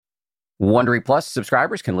Wondery Plus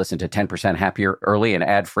subscribers can listen to 10% Happier early and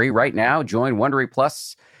ad-free right now. Join Wondery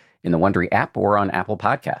Plus in the Wondery app or on Apple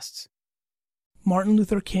Podcasts. Martin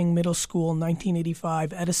Luther King Middle School,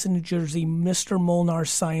 1985, Edison, New Jersey, Mr.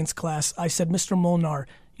 Molnar's science class. I said, Mr. Molnar,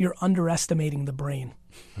 you're underestimating the brain.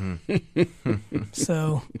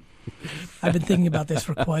 So I've been thinking about this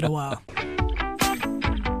for quite a while.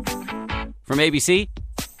 From ABC,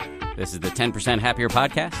 this is the 10% Happier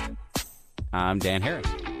podcast. I'm Dan Harris.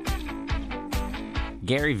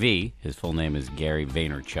 Gary V, his full name is Gary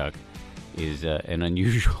Vaynerchuk, is an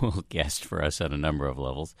unusual guest for us on a number of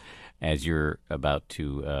levels. As you're about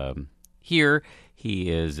to hear, he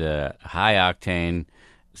is a high-octane,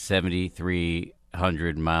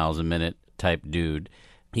 7,300 miles a minute type dude.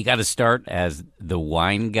 He got his start as the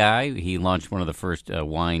wine guy. He launched one of the first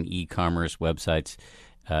wine e-commerce websites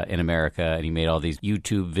in America, and he made all these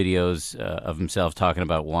YouTube videos of himself talking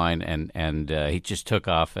about wine, and he just took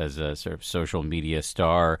off as a sort of social media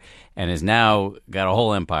star and has now got a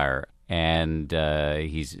whole empire. And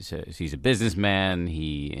he's a businessman.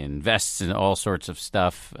 He invests in all sorts of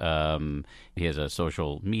stuff. He has a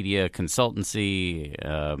social media consultancy,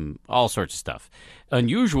 all sorts of stuff.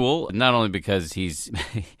 Unusual, not only because he's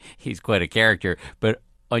quite a character, but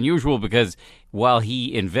unusual because while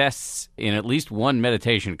he invests in at least one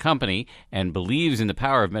meditation company and believes in the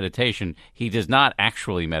power of meditation, he does not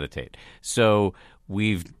actually meditate. So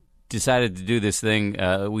we've decided to do this thing.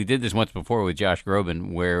 We did this once before with Josh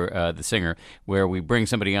Groban, where the singer, where we bring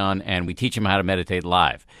somebody on and we teach them how to meditate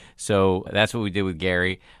live. So that's what we did with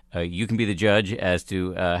Gary. You can be the judge as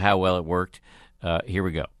to how well it worked. Here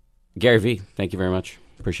we go. Gary V, thank you very much.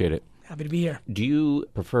 Appreciate it. Happy to be here. Do you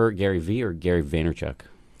prefer Gary V or Gary Vaynerchuk?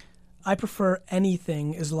 I prefer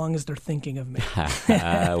anything as long as they're thinking of me.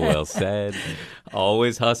 Well said.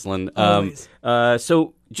 Always hustling. Always.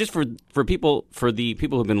 So just for the people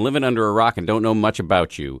who've been living under a rock and don't know much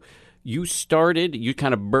about you, you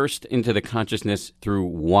kind of burst into the consciousness through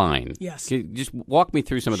wine. Yes. Can you just walk me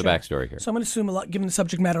through some of the backstory here. So I'm going to assume, given the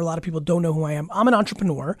subject matter, a lot of people don't know who I am. I'm an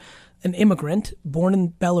entrepreneur, an immigrant, born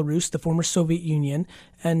in Belarus, the former Soviet Union,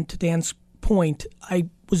 and to Dan's point, I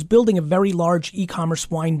was building a very large e-commerce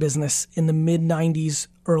wine business in the mid-90s,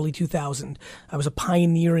 early 2000. I was a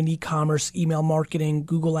pioneer in e-commerce, email marketing,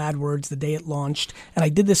 Google AdWords the day it launched, and I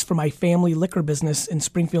did this for my family liquor business in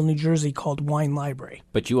Springfield, New Jersey called Wine Library.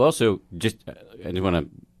 But you also, I just want to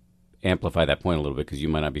amplify that point a little bit because you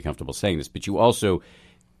might not be comfortable saying this, but you also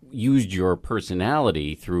used your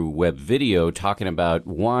personality through web video talking about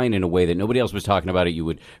wine in a way that nobody else was talking about it. You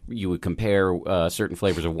would compare certain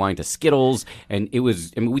flavors of wine to Skittles, and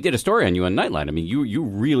we did a story on you on Nightline. I mean, you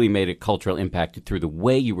really made a cultural impact through the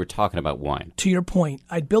way you were talking about wine. To your point,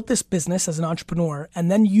 I built this business as an entrepreneur,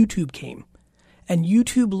 and then YouTube came. And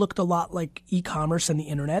YouTube looked a lot like e-commerce and the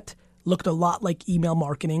internet, looked a lot like email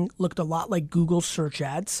marketing, looked a lot like Google search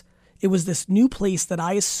ads. It was this new place that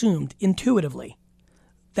I assumed intuitively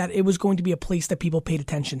that it was going to be a place that people paid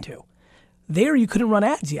attention to. There, you couldn't run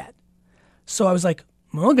ads yet. So I was like,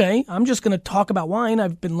 okay, I'm just going to talk about wine.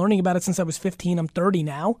 I've been learning about it since I was 15. I'm 30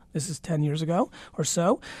 now. This is 10 years ago or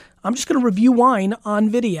so. I'm just going to review wine on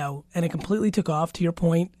video. And it completely took off, to your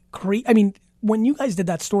point. When you guys did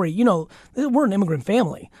that story, we're an immigrant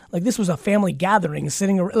family. Like, this was a family gathering,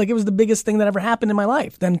 it was the biggest thing that ever happened in my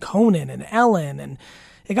life. Then Conan and Ellen, and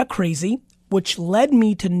it got crazy, which led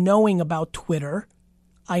me to knowing about Twitter.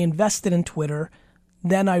 I invested in Twitter.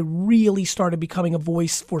 Then I really started becoming a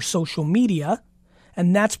voice for social media.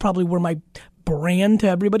 And that's probably where my brand, to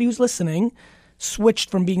everybody who's listening, switched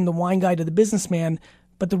from being the wine guy to the businessman.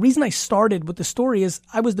 But the reason I started with the story is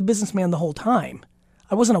I was the businessman the whole time.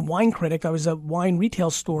 I wasn't a wine critic. I was a wine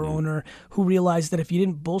retail store owner who realized that if you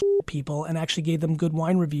didn't bullshit people and actually gave them good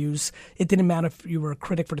wine reviews, it didn't matter if you were a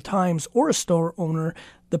critic for the Times or a store owner,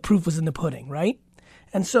 the proof was in the pudding, right?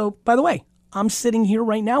 And so, by the way, I'm sitting here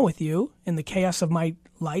right now with you in the chaos of my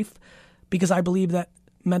life because I believe that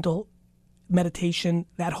mental meditation,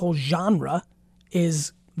 that whole genre,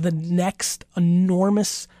 is the next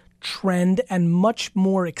enormous trend and much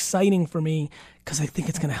more exciting for me because I think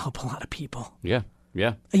it's going to help a lot of people. Yeah,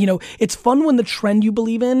 yeah. It's fun when the trend you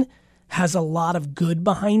believe in has a lot of good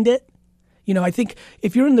behind it. I think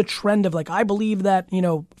if you're in the trend of I believe that,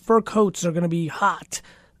 fur coats are going to be hot,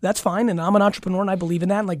 that's fine. And I'm an entrepreneur and I believe in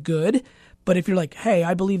that and good. But if you're like, hey,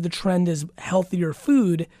 I believe the trend is healthier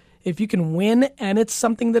food, if you can win and it's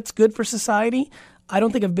something that's good for society, I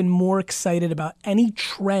don't think I've been more excited about any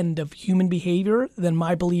trend of human behavior than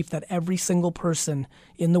my belief that every single person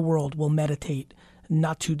in the world will meditate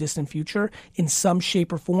not too distant future in some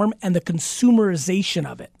shape or form, and the consumerization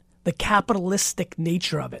of it, the capitalistic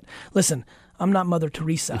nature of it. Listen, I'm not Mother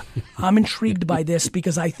Teresa. I'm intrigued by this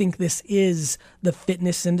because I think this is the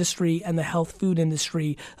fitness industry and the health food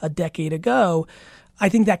industry a decade ago. I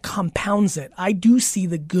think that compounds it. I do see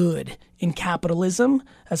the good in capitalism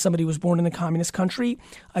as somebody who was born in a communist country.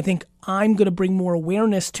 I think I'm going to bring more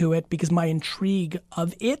awareness to it because my intrigue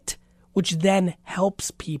of it, which then helps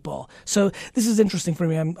people. So this is interesting for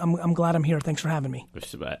me. I'm glad I'm here. Thanks for having me.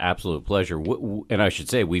 It's an absolute pleasure. And I should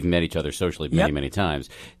say we've met each other socially many times.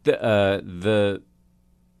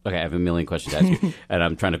 Okay, I have a million questions to ask you, and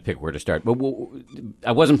I'm trying to pick where to start. But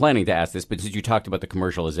I wasn't planning to ask this, but since you talked about the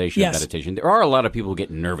commercialization of meditation, there are a lot of people who get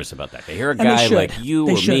nervous about that. They hear a guy like you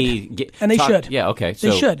or me. And they should. Yeah, okay.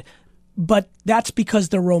 They should. But that's because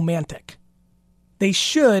they're romantic. They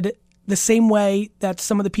should, the same way that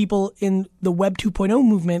some of the people in the Web 2.0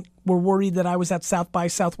 movement were worried that I was at South by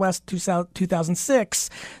Southwest 2006.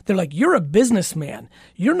 They're like, you're a businessman.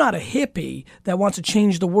 You're not a hippie that wants to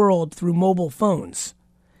change the world through mobile phones.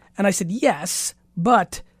 And I said, yes,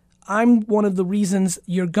 but I'm one of the reasons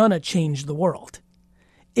you're going to change the world.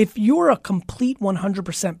 If you're a complete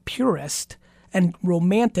 100% purist and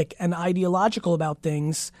romantic and ideological about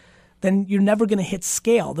things, then you're never going to hit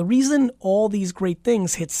scale. The reason all these great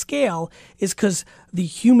things hit scale is because the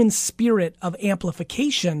human spirit of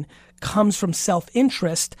amplification comes from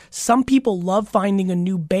self-interest. Some people love finding a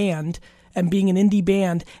new band and being an indie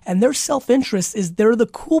band, and their self-interest is they're the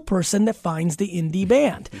cool person that finds the indie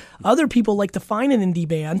band. Other people like to find an indie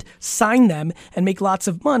band, sign them, and make lots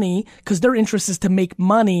of money because their interest is to make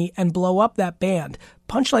money and blow up that band.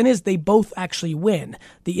 Punchline is they both actually win.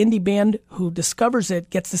 The indie band who discovers it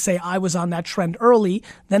gets to say, I was on that trend early.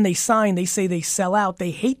 Then they sign, they say they sell out,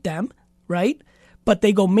 they hate them, right? But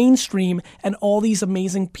they go mainstream and all these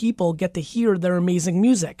amazing people get to hear their amazing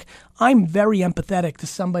music. I'm very empathetic to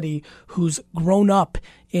somebody who's grown up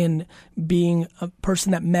in being a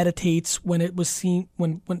person that meditates when it was seen,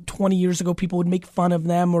 when 20 years ago people would make fun of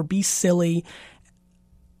them or be silly.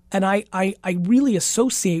 And I really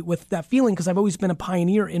associate with that feeling because I've always been a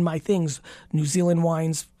pioneer in my things. New Zealand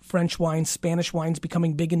wines, French wines, Spanish wines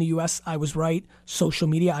becoming big in the U.S. I was right. Social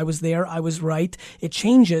media, I was there. I was right. It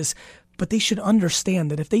changes. But they should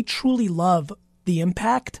understand that if they truly love the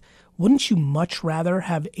impact, wouldn't you much rather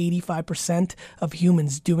have 85% of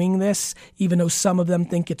humans doing this, even though some of them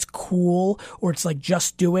think it's cool or it's like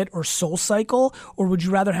just do it or Soul Cycle? Or would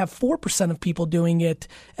you rather have 4% of people doing it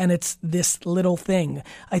and it's this little thing?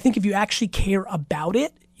 I think if you actually care about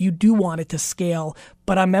it, you do want it to scale,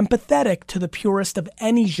 but I'm empathetic to the purist of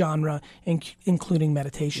any genre, including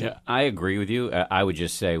meditation. Yeah, I agree with you. I would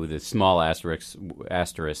just say with a small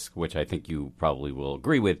asterisk, which I think you probably will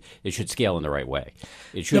agree with, it should scale in the right way.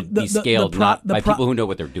 It should be scaled not by people who know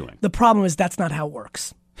what they're doing. The problem is that's not how it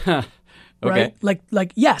works. Okay. Right?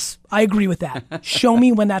 Like, yes, I agree with that. Show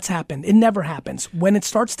me when that's happened. It never happens. When it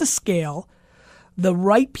starts to scale, the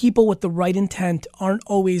right people with the right intent aren't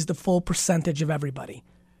always the full percentage of everybody.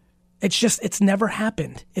 It's never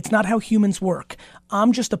happened. It's not how humans work.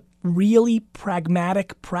 I'm just a really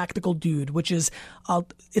pragmatic, practical dude, which is,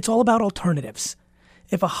 it's all about alternatives.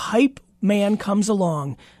 If a hype man comes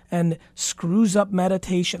along and screws up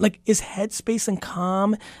meditation, like is Headspace and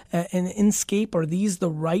Calm and Inscape, are these the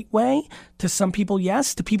right way? To some people,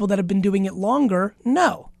 yes. To people that have been doing it longer,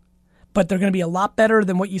 no. But they're going to be a lot better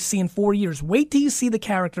than what you see in 4 years. Wait till you see the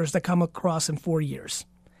characters that come across in 4 years.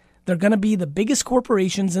 They're going to be the biggest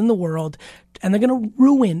corporations in the world, and they're going to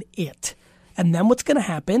ruin it. And then what's going to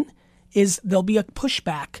happen is there'll be a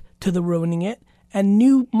pushback to the ruining it, and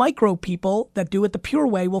new micro people that do it the pure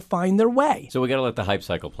way will find their way. So we got to let the hype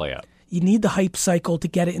cycle play out. You need the hype cycle to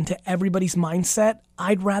get it into everybody's mindset.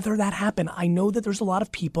 I'd rather that happen. I know that there's a lot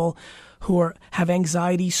of people who have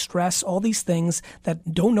anxiety, stress, all these things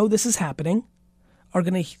that don't know this is happening, are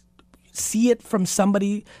going to see it from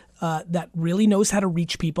somebody that really knows how to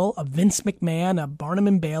reach people, a Vince McMahon, a Barnum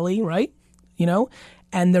and Bailey, right? You know,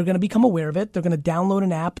 and they're going to become aware of it. They're going to download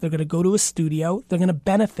an app. They're going to go to a studio. They're going to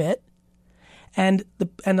benefit. And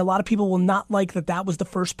a lot of people will not like that was the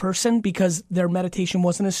first person because their meditation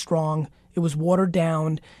wasn't as strong. It was watered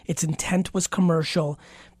down. Its intent was commercial.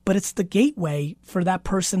 But it's the gateway for that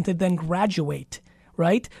person to then graduate,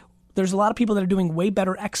 right? There's a lot of people that are doing way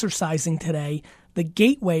better exercising today. The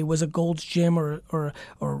gateway was a Gold's Gym or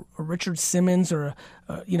Richard Simmons or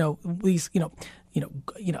these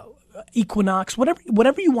Equinox,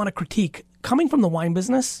 whatever you want to critique. Coming from the wine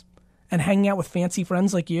business and hanging out with fancy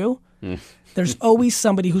friends like you, there's always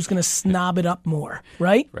somebody who's going to snob it up more,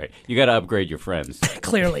 right? Right. You got to upgrade your friends.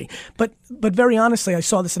 Clearly, but very honestly, I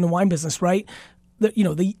saw this in the wine business, right?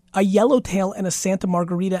 A Yellowtail and a Santa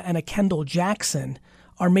Margarita and a Kendall Jackson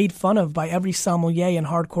are made fun of by every sommelier and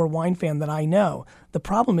hardcore wine fan that I know. The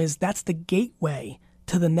problem is that's the gateway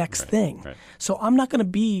to the next thing. Right. So I'm not going to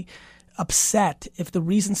be upset if the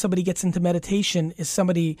reason somebody gets into meditation is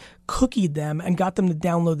somebody cookied them and got them to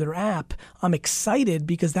download their app. I'm excited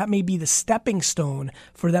because that may be the stepping stone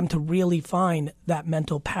for them to really find that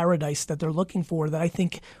mental paradise that they're looking for, that I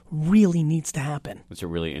think really needs to happen. That's a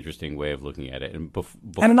really interesting way of looking at it. And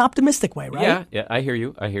an optimistic way, right? Yeah, I hear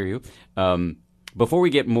you. Before we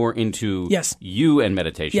get more into you and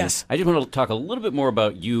meditation, I just want to talk a little bit more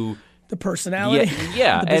about you. The personality,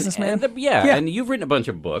 the businessman. And you've written a bunch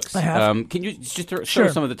of books. I have. Can you just throw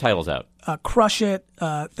some of the titles out? Crush It,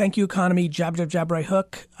 Thank You Economy, Jab, Jab, Jab, Right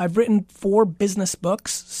Hook. I've written 4 business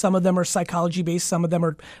books. Some of them are psychology-based. Some of them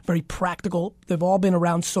are very practical. They've all been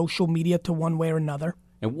around social media to one way or another.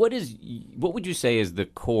 And what would you say is the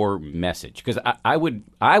core message? Because I would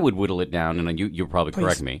whittle it down, and you'll probably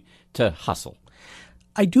correct me, to hustle.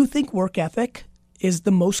 I do think work ethic is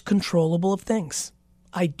the most controllable of things.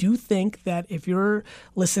 I do think that if you're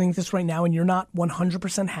listening to this right now and you're not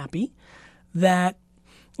 100% happy, that,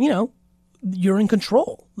 you're in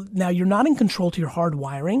control. Now, you're not in control to your hard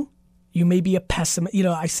wiring. You may be a pessimist.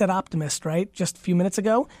 I said optimist, right? Just a few minutes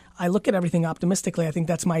ago. I look at everything optimistically. I think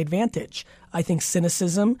that's my advantage. I think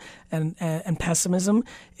cynicism and pessimism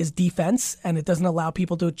is defense, and it doesn't allow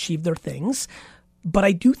people to achieve their things. But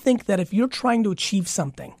I do think that if you're trying to achieve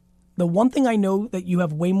something, the one thing I know that you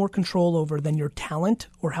have way more control over than your talent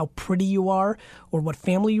or how pretty you are or what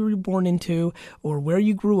family you were born into or where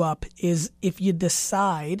you grew up is if you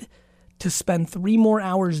decide to spend 3 more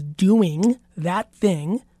hours doing that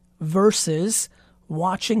thing versus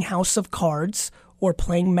watching House of Cards or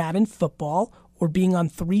playing Madden football or being on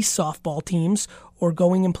 3 softball teams or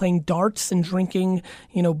going and playing darts and drinking,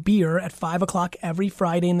 beer at 5 o'clock every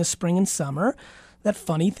Friday in the spring and summer, that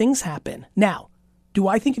funny things happen. Now, do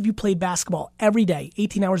I think if you played basketball every day,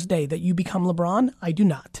 18 hours a day, that you become LeBron? I do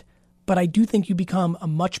not. But I do think you become a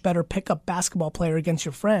much better pickup basketball player against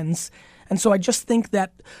your friends. And so I just think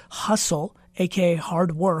that hustle, aka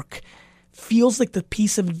hard work, feels like the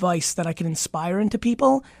piece of advice that I can inspire into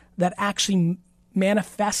people that actually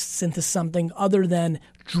manifests into something other than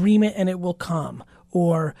dream it and it will come,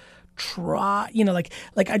 or try,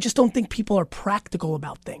 like I just don't think people are practical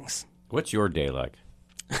about things. What's your day like?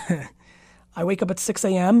 I wake up at 6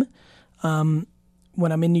 a.m.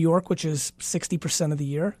 When I'm in New York, which is 60% of the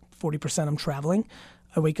year, 40% I'm traveling.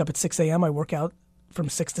 I wake up at 6 a.m. I work out from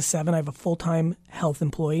 6 to 7. I have a full-time health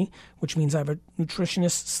employee, which means I have a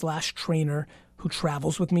nutritionist/trainer who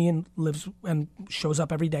travels with me and lives and shows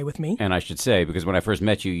up every day with me. And I should say, because when I first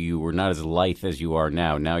met you, you were not as lithe as you are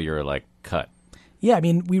now. Now you're like cut. Yeah, I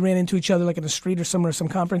mean, we ran into each other like in the street or somewhere, some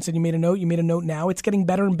conference, and you made a note now. It's getting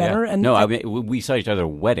better and better. Yeah. And no, we saw each other at a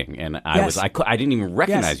wedding, and I didn't even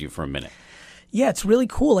recognize you for a minute. Yeah, it's really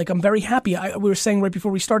cool. Like, I'm very happy. We were saying right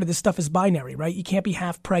before we started, this stuff is binary, right? You can't be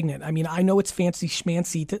half pregnant. I mean, I know it's fancy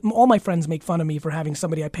schmancy. All my friends make fun of me for having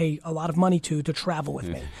somebody I pay a lot of money to travel with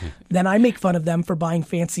me. Then I make fun of them for buying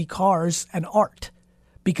fancy cars and art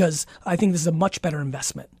because I think this is a much better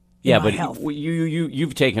investment. Yeah, but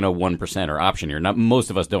you've taken a 1%er option here. Not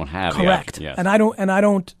most of us don't have. Correct. Yes. And I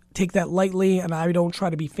don't take that lightly, and I don't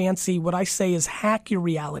try to be fancy. What I say is hack your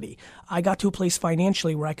reality. I got to a place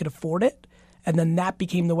financially where I could afford it, and then that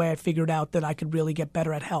became the way I figured out that I could really get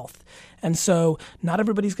better at health. And so not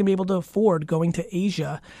everybody's going to be able to afford going to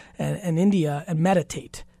Asia and India and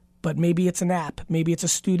meditate. But maybe it's an app, maybe it's a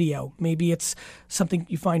studio, maybe it's something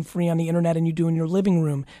you find free on the internet and you do in your living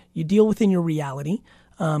room. You deal within your reality.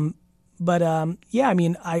 Yeah, I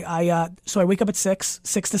mean, so I wake up at 6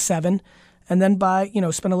 to 7, and then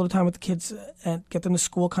spend a little time with the kids and get them to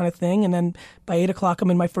school kind of thing. And then by 8 o'clock,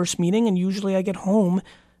 I'm in my first meeting, and usually I get home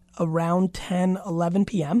around 10, 11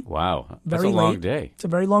 p.m. Wow. That's a long day. It's a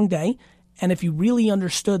very long day. And if you really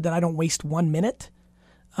understood that I don't waste 1 minute,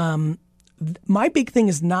 my big thing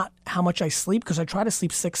is not how much I sleep, because I try to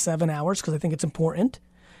sleep 6-7 hours because I think it's important.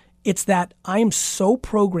 It's that I am so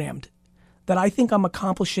programmed that I think I'm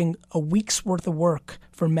accomplishing a week's worth of work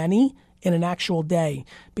for many in an actual day.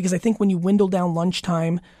 Because I think when you dwindle down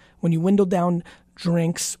lunchtime, when you dwindle down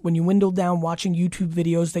drinks, when you dwindle down watching YouTube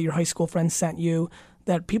videos that your high school friends sent you,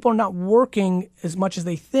 that people are not working as much as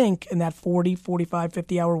they think in that 40, 45,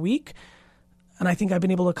 50-hour week. And I think I've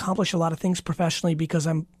been able to accomplish a lot of things professionally because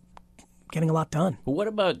I'm getting a lot done. But what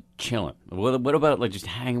about chilling? What about like just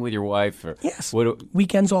hanging with your wife? Yes.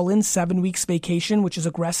 Weekends all in, 7 weeks vacation, which is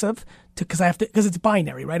aggressive because it's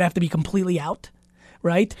binary, right? I have to be completely out,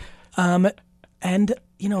 right? And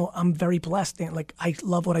I'm very blessed. And like, I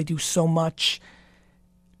love what I do so much.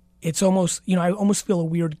 It's almost, I almost feel a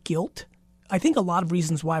weird guilt I think a lot of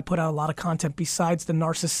reasons why I put out a lot of content besides the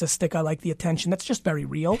narcissistic, I like the attention, that's just very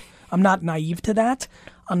real. I'm not naive to that.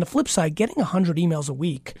 On the flip side, getting 100 emails a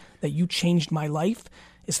week that you changed my life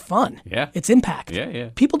is fun. Yeah. It's impact. Yeah.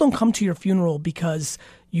 People don't come to your funeral because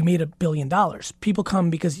you made $1 billion. People come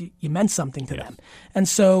because you meant something to them. And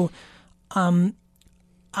so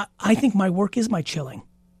I think my work is my chilling.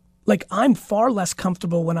 Like, I'm far less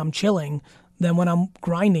comfortable when I'm chilling than when I'm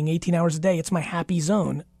grinding 18 hours a day. It's my happy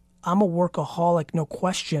zone. I'm a workaholic, no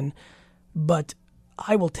question, but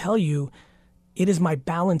I will tell you, it is my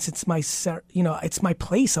balance. It's my, it's my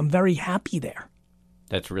place. I'm very happy there.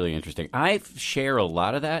 That's really interesting. I share a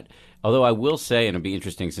lot of that, although I will say, and it'll be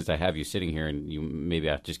interesting since I have you sitting here and you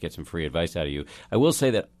maybe I'll just get some free advice out of you. I will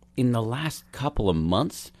say that in the last couple of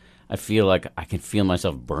months, I feel like I can feel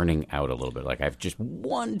myself burning out a little bit. Like I've just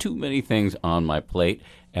one too many things on my plate,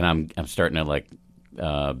 and I'm starting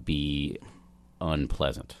to be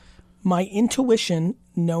unpleasant. My intuition,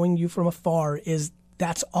 knowing you from afar, is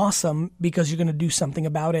that's awesome because you're going to do something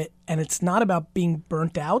about it. And it's not about being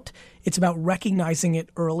burnt out. It's about recognizing it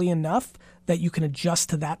early enough that you can adjust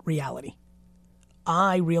to that reality.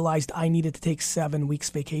 I realized I needed to take 7 weeks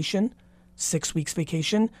vacation, 6 weeks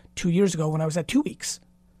vacation 2 years ago when I was at 2 weeks.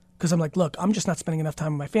 Because I'm like, look, I'm just not spending enough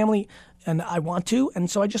time with my family, and I want to, and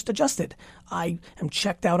so I just adjusted. I am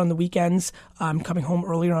checked out on the weekends. I'm coming home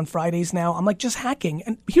earlier on Fridays now. I'm like just hacking.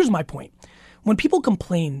 And here's my point. When people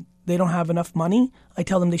complain they don't have enough money, I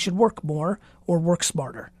tell them they should work more or work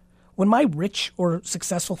smarter. When my rich or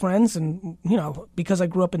successful friends, and because I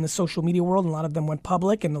grew up in the social media world, and a lot of them went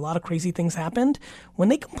public and a lot of crazy things happened, when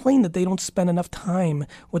they complain that they don't spend enough time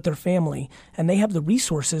with their family and they have the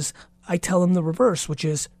resources, I tell them the reverse, which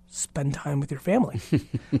is spend time with your family.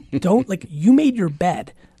 You made your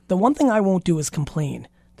bed. The one thing I won't do is complain.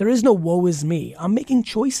 There is no woe is me. I'm making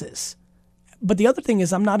choices. But the other thing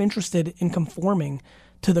is I'm not interested in conforming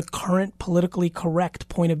to the current politically correct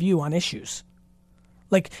point of view on issues.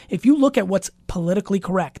 Like, if you look at what's politically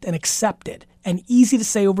correct and accepted and easy to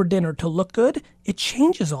say over dinner to look good, it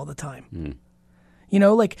changes all the time.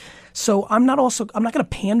 So I'm not going to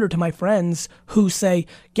pander to my friends who say,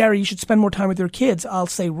 Gary, you should spend more time with your kids. I'll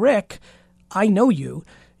say, Rick, I know you.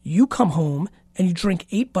 You come home and you drink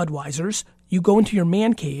 8 Budweisers. You go into your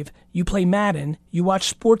man cave. You play Madden. You watch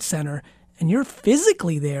Sports Center. And you're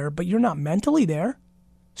physically there, but you're not mentally there.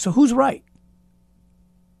 So who's right?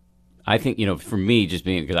 I think, for me, just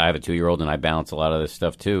being, because I have a 2-year-old and I balance a lot of this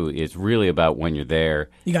stuff too, it's really about when you're there,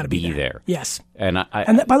 you got to be there. Yes. And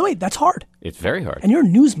by the way, that's hard. It's very hard. And you're a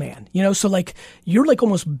newsman, so you're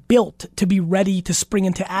almost built to be ready to spring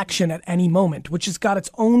into action at any moment, which has got its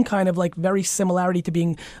own kind of very similarity to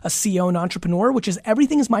being a CEO and entrepreneur, which is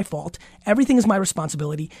everything is my fault. Everything is my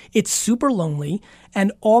responsibility. It's super lonely.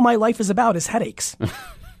 And all my life is about is headaches.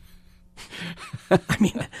 I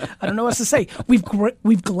mean, I don't know what else to say. We've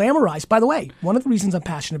glamorized. By the way, one of the reasons I'm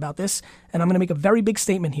passionate about this, and I'm going to make a very big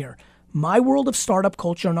statement here. My world of startup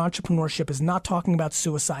culture and entrepreneurship is not talking about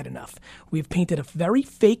suicide enough. We've painted a very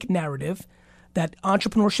fake narrative that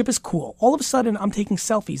entrepreneurship is cool. All of a sudden, I'm taking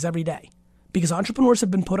selfies every day because entrepreneurs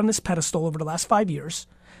have been put on this pedestal over the last 5 years.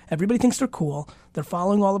 Everybody thinks they're cool. They're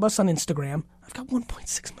following all of us on Instagram. I've got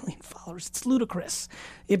 1.6 million followers. It's ludicrous.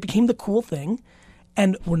 It became the cool thing.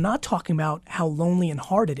 And we're not talking about how lonely and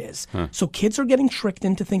hard it is. So kids are getting tricked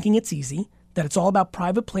into thinking it's easy, that it's all about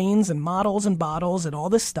private planes and models and bottles and all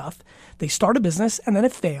this stuff. They start a business and then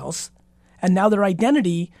it fails. And now their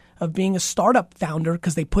identity of being a startup founder,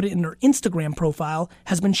 because they put it in their Instagram profile,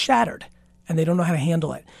 has been shattered. And they don't know how to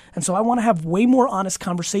handle it. And so I want to have way more honest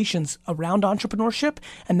conversations around entrepreneurship.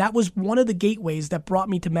 And that was one of the gateways that brought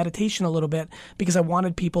me to meditation a little bit, because I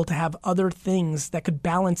wanted people to have other things that could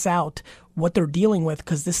balance out what they're dealing with,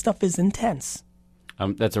 because this stuff is intense.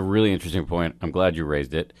 That's a really interesting point. I'm glad you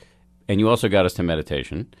raised it. And you also got us to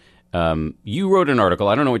meditation. You wrote an article.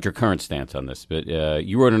 I don't know what your current stance on this, but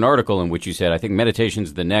you wrote an article in which you said, I think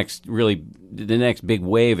meditation's the next big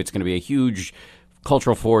wave. It's going to be a huge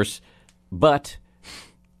cultural force. But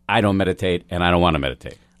I don't meditate, and I don't want to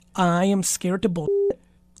meditate. I am scared to bullshit,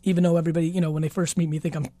 even though everybody, when they first meet me,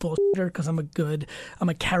 think I'm bullshitter because I'm a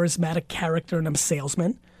charismatic character, and I'm a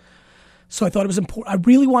salesman. So I thought it was important. I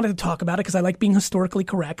really wanted to talk about it because I like being historically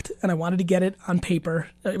correct, and I wanted to get it on paper.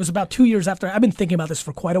 It was about 2 years after. I've been thinking about this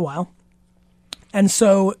for quite a while. And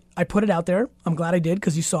so I put it out there. I'm glad I did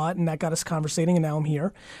because you saw it, and that got us conversating, and now I'm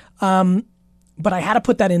here. But I had to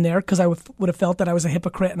put that in there because I would have felt that I was a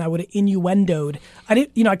hypocrite and I would have innuendoed. I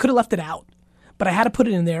could have left it out, but I had to put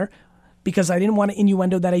it in there because I didn't want to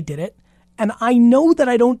innuendo that I did it. And I know that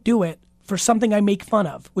I don't do it for something I make fun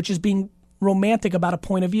of, which is being romantic about a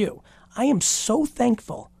point of view. I am so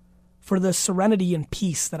thankful for the serenity and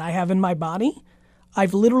peace that I have in my body,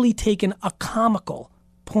 I've literally taken a comical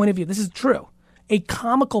point of view. This is true. A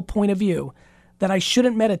comical point of view that I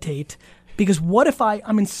shouldn't meditate, because what if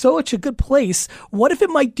I'm in such a good place? What if it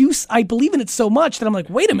might I believe in it so much that I'm like,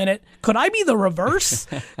 wait a minute, could I be the reverse?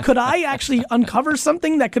 Could I actually uncover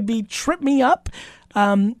something that could trip me up?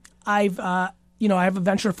 I have a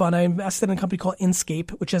venture fund. I invested in a company called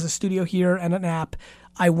Inscape, which has a studio here and an app.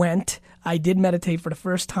 I did meditate for the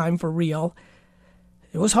first time for real.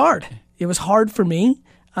 It was hard. It was hard for me.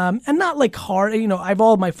 And not like hard, I've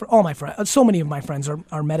all my friends, so many of my friends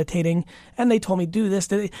are meditating, and they told me, do this.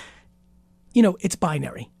 It's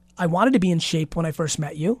binary. I wanted to be in shape when I first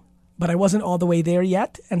met you, but I wasn't all the way there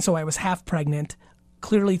yet. And so I was half pregnant.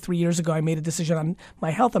 Clearly 3 years ago, I made a decision on my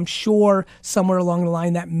health. I'm sure somewhere along the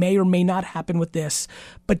line that may or may not happen with this.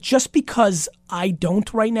 But just because I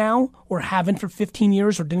don't right now, or haven't for 15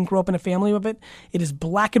 years, or didn't grow up in a family with it, it is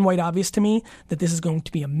black and white obvious to me that this is going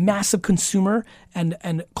to be a massive consumer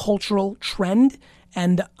and cultural trend.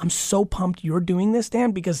 And I'm so pumped you're doing this,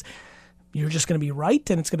 Dan, because you're just going to be right,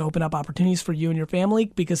 and it's going to open up opportunities for you and your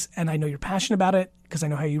family, and I know you're passionate about it because I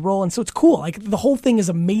know how you roll. And so it's cool. Like, the whole thing is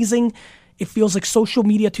amazing. It feels like social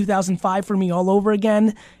media 2005 for me all over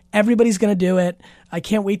again. Everybody's going to do it. I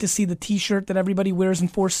can't wait to see the t-shirt that everybody wears in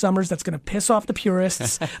 4 summers that's going to piss off the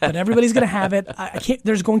purists, but everybody's going to have it.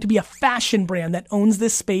 There's going to be a fashion brand that owns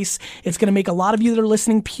this space. It's going to make a lot of you that are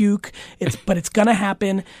listening puke. But it's going to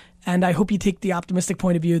happen. And I hope you take the optimistic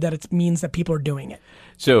point of view that it means that people are doing it.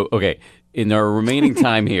 So, okay, in our remaining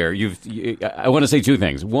time here, I want to say 2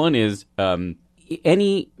 things. One is,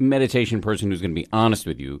 any meditation person who's going to be honest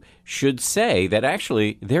with you should say that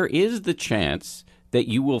actually there is the chance that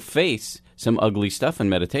you will face some ugly stuff in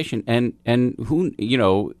meditation, and who,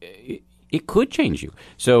 it could change you.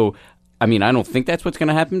 So, I mean, I don't think that's what's going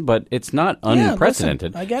to happen, but it's not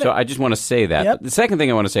unprecedented. Listen, I get it. So I just want to say that. Yep. The second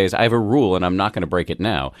thing I want to say is I have a rule, and I'm not going to break it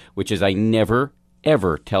now, which is I never,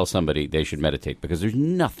 ever tell somebody they should meditate, because there's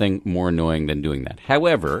nothing more annoying than doing that.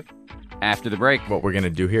 However, after the break, what we're going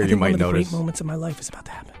to do here, you might notice. One of the great moments of my life is about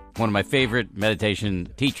to happen. One of my favorite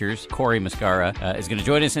meditation teachers, Corey Mascara, is going to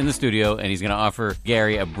join us in the studio, and he's going to offer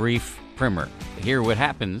Gary a brief primer. Hear what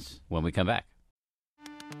happens when we come back.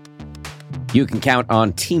 You can count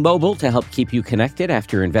on T-Mobile to help keep you connected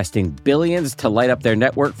after investing billions to light up their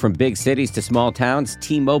network from big cities to small towns.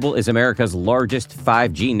 T-Mobile is America's largest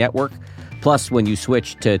 5G network. Plus, when you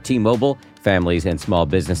switch to T-Mobile, families and small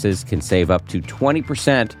businesses can save up to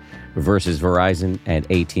 20% versus Verizon and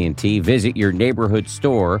AT&T. Visit your neighborhood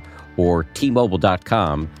store or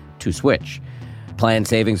T-Mobile.com to switch. Plan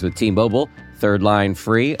savings with T-Mobile. Third line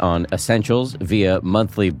free on essentials via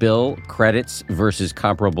monthly bill credits versus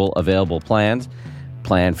comparable available plans.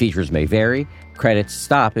 Plan features may vary. Credits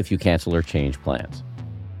stop if you cancel or change plans.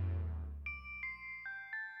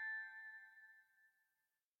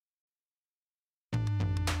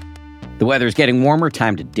 The weather's getting warmer.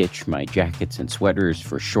 Time to ditch my jackets and sweaters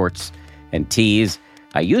for shorts and tees.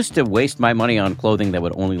 I used to waste my money on clothing that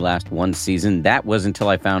would only last one season. That was until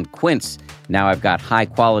I found Quince. Now I've got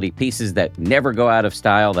high-quality pieces that never go out of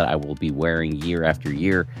style that I will be wearing year after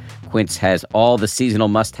year. Quince has all the seasonal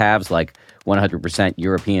must-haves like 100%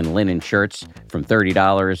 European linen shirts from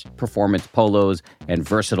 $30, performance polos, and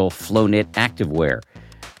versatile flow-knit activewear.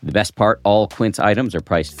 The best part, all Quince items are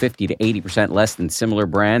priced 50 to 80% less than similar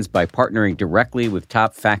brands. By partnering directly with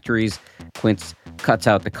top factories, Quince cuts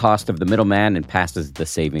out the cost of the middleman and passes the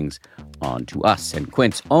savings on to us. And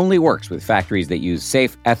Quince only works with factories that use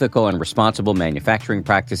safe, ethical, and responsible manufacturing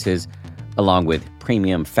practices, along with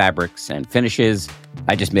premium fabrics and finishes.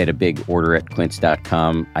 I just made a big order at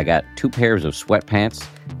Quince.com. I got 2 pairs of sweatpants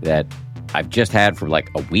that I've just had for like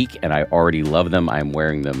a week, and I already love them. I'm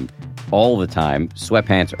wearing them all the time.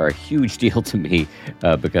 Sweatpants are a huge deal to me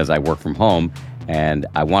because I work from home and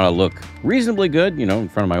I want to look reasonably good, in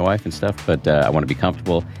front of my wife and stuff, but I want to be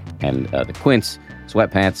comfortable. And the Quince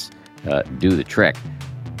sweatpants do the trick.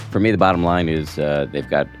 For me, the bottom line is they've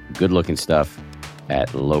got good-looking stuff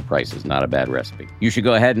at low prices. Not a bad recipe. You should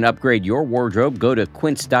go ahead and upgrade your wardrobe. Go to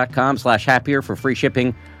quince.com/happier for free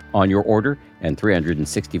shipping on your order and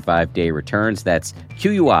 365-day returns. That's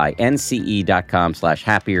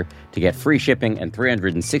QUINCE.com/happier to get free shipping and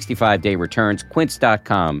 365-day returns.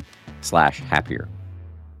 Quince.com/happier.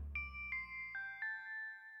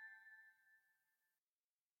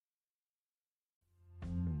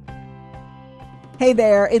 Hey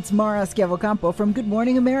there, it's Mara Schiavocampo from Good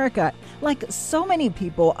Morning America. Like so many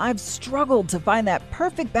people, I've struggled to find that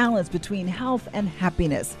perfect balance between health and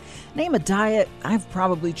happiness. Name a diet, I've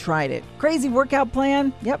probably tried it. Crazy workout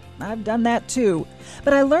plan? Yep, I've done that too.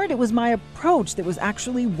 But I learned it was my approach that was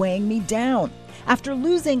actually weighing me down. After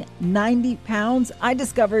losing 90 pounds, I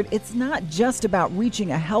discovered it's not just about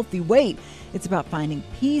reaching a healthy weight, it's about finding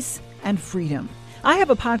peace and freedom. I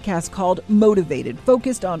have a podcast called Motivated,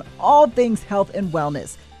 focused on all things health and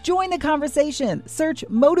wellness. Join the conversation. Search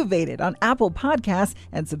Motivated on Apple Podcasts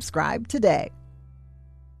and subscribe today.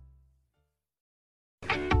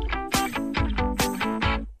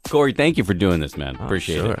 Corey, thank you for doing this, man.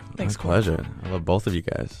 Appreciate it. Thanks, My pleasure. I love both of you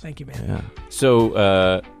guys. Thank you, man. Yeah.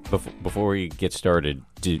 So before we get started,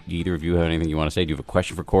 do either of you have anything you want to say? Do you have a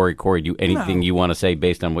question for Corey? Corey, do you anything you want to say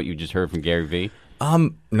based on what you just heard from Gary Vee?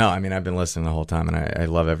 No, I mean, I've been listening the whole time, and I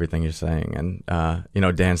love everything you're saying.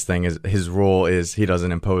 And, Dan's thing is, his rule is he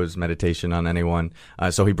doesn't impose meditation on anyone,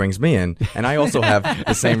 so he brings me in. And I also have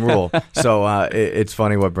the same rule. So it's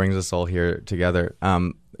funny what brings us all here together.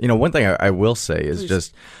 One thing I will say is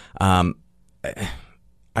just, I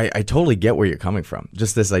totally get where you're coming from.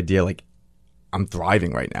 Just this idea, like, I'm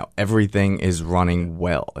thriving right now. Everything is running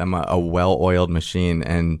well. I'm a well-oiled machine.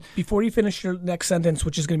 And Before you finish your next sentence,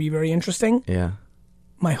 which is going to be very interesting, yeah.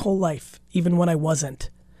 my whole life, even when I wasn't,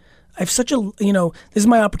 I have such a, this is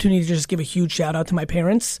my opportunity to just give a huge shout out to my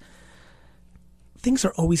parents. Things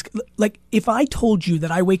are always, like, if I told you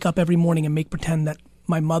that I wake up every morning and make pretend that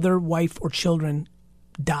my mother, wife, or children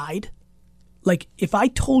died, like, if I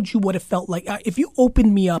told you what it felt like, if you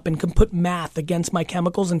opened me up and could put math against my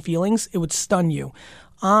chemicals and feelings, it would stun you.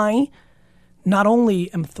 I not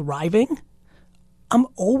only am thriving, I'm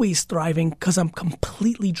always thriving because I'm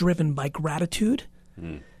completely driven by gratitude,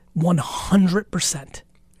 100%.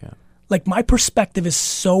 Yeah. Like, my perspective is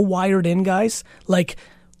so wired in, guys. Like,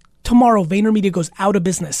 tomorrow, VaynerMedia goes out of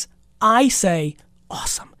business. I say,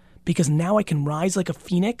 awesome, because now I can rise like a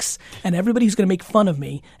phoenix, and everybody who's going to make fun of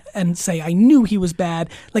me and say I knew he was bad.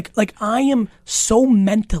 Like I am so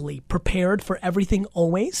mentally prepared for everything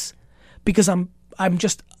always, because I'm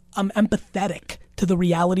empathetic to the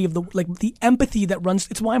reality of the empathy that runs.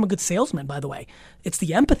 It's why I'm a good salesman, by the way. It's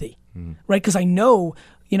the empathy, right? Because I know,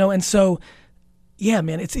 and so. Yeah,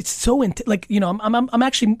 man, it's so I'm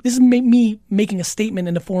actually, this is me making a statement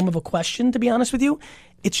in the form of a question, to be honest with you.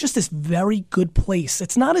 It's just this very good place.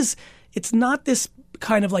 It's not this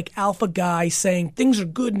kind of like alpha guy saying things are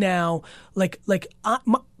good now. For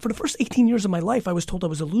the first 18 years of my life, I was told I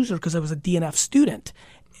was a loser because I was a DNF student.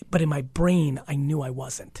 But in my brain, I knew I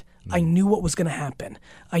wasn't. I knew what was going to happen.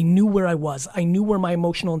 I knew where I was. I knew where my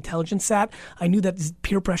emotional intelligence sat. I knew that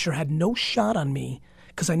peer pressure had no shot on me,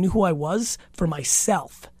 because I knew who I was for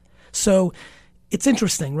myself. So it's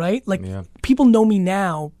interesting, right? Like, people know me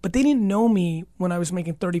now, but they didn't know me when I was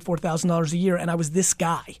making $34,000 a year and I was this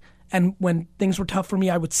guy. And when things were tough for me,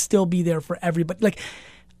 I would still be there for everybody. Like,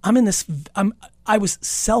 I was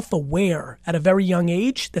self-aware at a very young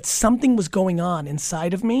age that something was going on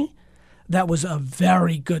inside of me that was a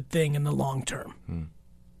very good thing in the long term.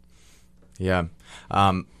 Yeah.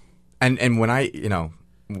 And when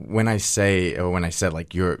I said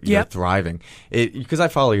like you're thriving, because I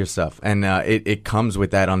follow your stuff, and it comes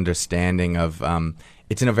with that understanding of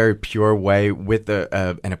it's in a very pure way with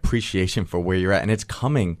an appreciation for where you're at, and it's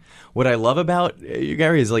coming. What I love about you,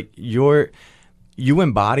 Gary, is like you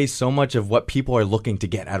embody so much of what people are looking to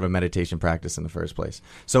get out of a meditation practice in the first place.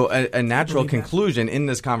 So a natural conclusion in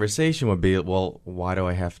this conversation would be, well, why do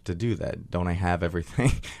I have to do that? Don't I have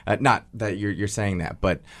everything? Not that you're saying that,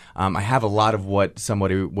 but I have a lot of what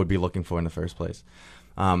somebody would be looking for in the first place.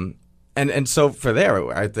 And so for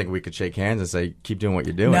there, I think we could shake hands and say, keep doing what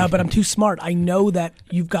you're doing. No, but I'm too smart. I know that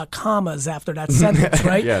you've got commas after that sentence,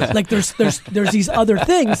 right? Yes. Like there's these other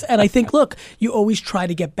things, and I think, look, you always try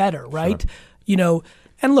to get better, right? Sure.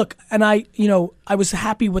 And look, and I was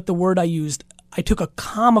happy with the word I used. I took a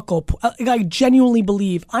comical, I genuinely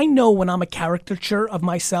believe, I know when I'm a caricature of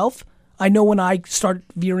myself. I know when I start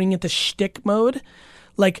veering into shtick mode,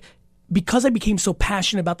 like, because I became so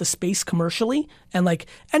passionate about the space commercially, and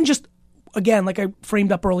just, again, like I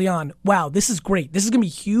framed up early on, wow, this is great. This is going to be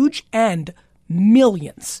huge, and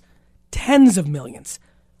millions, tens of millions,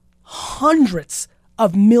 hundreds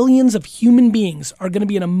of millions of human beings are going to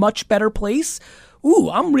be in a much better place. Ooh,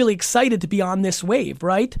 I'm really excited to be on this wave,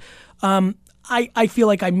 right? I feel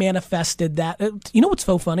like I manifested that. You know what's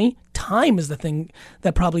so funny? Time is the thing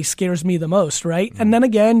that probably scares me the most, right? And then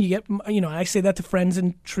again, you get, I say that to friends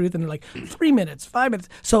in truth, and they're like, 3 minutes, 5 minutes.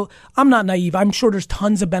 So I'm not naive. I'm sure there's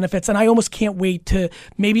tons of benefits, and I almost can't wait to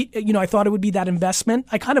maybe, I thought it would be that investment.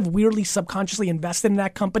 I kind of weirdly, subconsciously invested in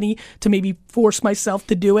that company to maybe force myself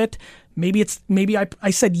to do it. Maybe I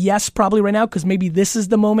said yes probably right now because maybe this is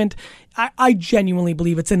the moment. I genuinely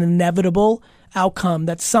believe it's an inevitable outcome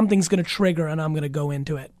that something's going to trigger and I'm going to go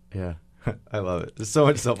into it. Yeah, I love it. There's so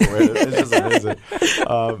much self-awareness. It's just amazing.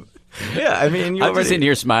 Yeah, I mean, I'm just sitting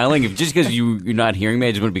here smiling. Just because you're not hearing me,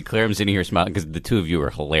 I just want to be clear. I'm sitting here smiling because the two of you are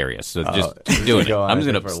hilarious. So just doing it. I'm just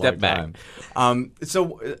going to step back.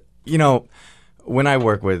 When I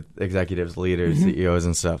work with executives, leaders, CEOs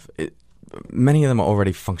and stuff, many of them are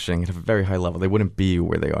already functioning at a very high level. They wouldn't be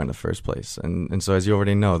where they are in the first place. And so as you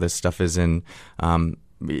already know, this stuff is in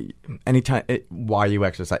anytime why you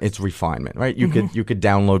exercise, it's refinement, right? You could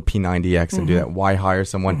download P90X and do that. Why hire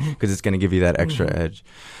someone? Because it's going to give you that extra edge.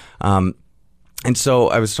 And so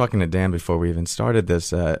I was talking to Dan before we even started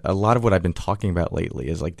this. A lot of what I've been talking about lately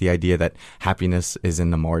is like the idea that happiness is in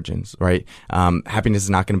the margins, right? Happiness is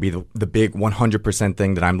not going to be the big 100%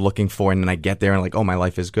 thing that I'm looking for, and then I get there and like, oh, my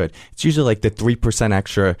life is good. It's usually like the 3%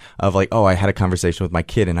 extra of like, oh, I had a conversation with my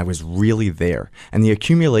kid and I was really there. And the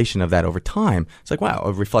accumulation of that over time, it's like, wow,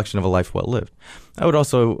 a reflection of a life well lived. I would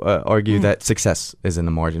also argue that success is in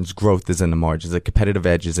the margins, growth is in the margins, the competitive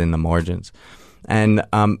edge is in the margins. And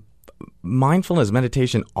mindfulness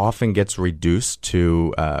meditation often gets reduced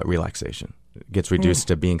to relaxation. It gets reduced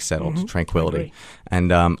to being settled, to tranquility.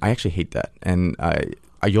 And I actually hate that. And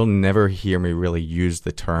you'll never hear me really use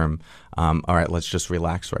the term, all right, let's just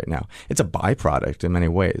relax right now. It's a byproduct in many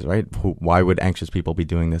ways, right? Why would anxious people be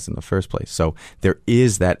doing this in the first place? So there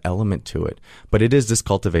is that element to it. But it is this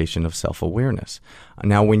cultivation of self-awareness.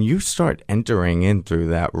 Now, when you start entering in through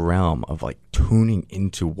that realm of like tuning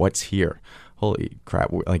into what's here, holy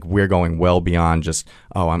crap, we're going well beyond just,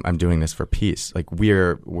 oh, I'm doing this for peace. Like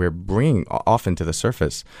we're bringing often to the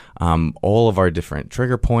surface all of our different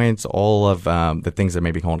trigger points, all of the things that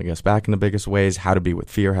may be holding us back in the biggest ways, how to be with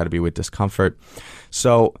fear, how to be with discomfort.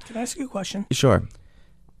 So, can I ask you a question? Sure.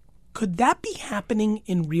 Could that be happening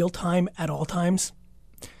in real time at all times?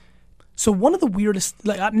 So one of the weirdest,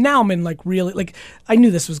 now I'm in really, I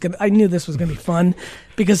knew this was gonna be fun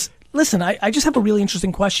because. Listen, I just have a really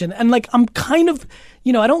interesting question. And I'm kind of,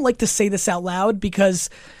 I don't like to say this out loud because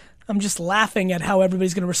I'm just laughing at how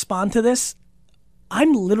everybody's going to respond to this.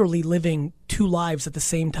 I'm literally living 2 lives at the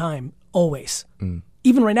same time, always.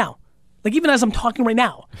 Even right now. Even as I'm talking right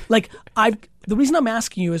now. The reason I'm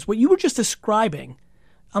asking you is what you were just describing.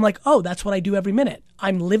 I'm like, oh, that's what I do every minute.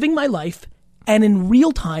 I'm living my life, and in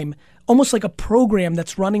real time, almost like a program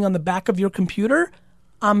that's running on the back of your computer,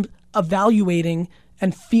 I'm evaluating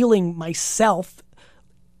and feeling myself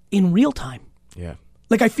in real time. Yeah.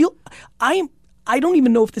 I don't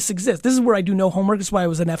even know if this exists. This is where I do no homework. This is why I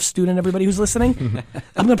was an F student, everybody who's listening.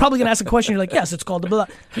 I'm probably going to ask a question. You're like, yes, it's called the blah.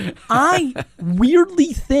 I weirdly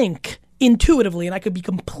think intuitively, and I could be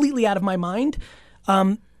completely out of my mind,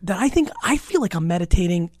 that I feel like I'm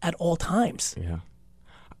meditating at all times. Yeah.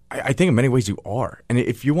 I think in many ways you are. And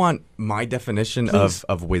if you want my definition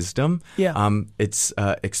of wisdom, it's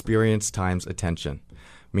experience times attention.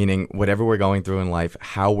 Meaning whatever we're going through in life,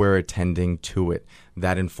 how we're attending to it,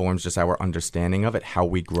 that informs just our understanding of it, how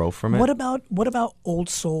we grow from it. What about old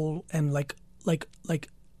soul and like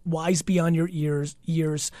wise beyond your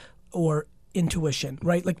years or intuition,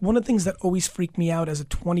 right? One of the things that always freaked me out as a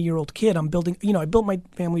 20-year-old kid, I built my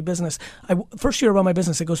family business. First year about my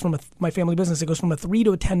business, my family business, it goes from a $3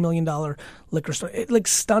 to a $10 million liquor store. It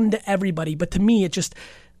stunned everybody, but to me, I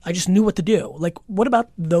just knew what to do. What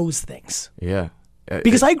about those things? Yeah.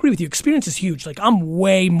 Because I agree with you. Experience is huge. I'm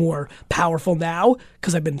way more powerful now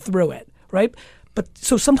because I've been through it, right? But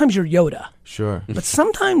so sometimes you're Yoda. Sure. But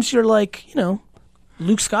sometimes you're Luke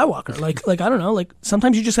Skywalker. I don't know.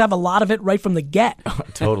 Sometimes you just have a lot of it right from the get.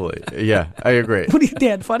 Totally. Yeah, I agree. What are you,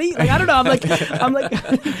 Dan? Funny? I don't know. I'm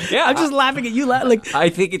yeah. I'm just laughing at you. I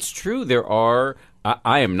think it's true. There are.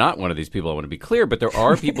 I am not one of these people. I want to be clear, but there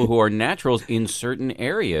are people who are naturals in certain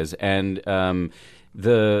areas, and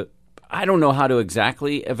I don't know how to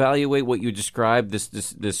exactly evaluate what you described.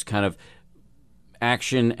 This kind of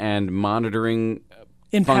action and monitoring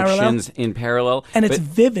functions in parallel, and it's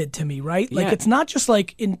vivid to me, right? It's not just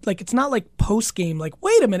it's not like post game.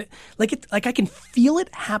 Wait a minute, I can feel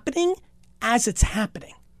it happening as it's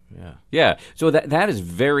happening. Yeah. So that is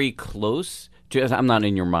very close to. I'm not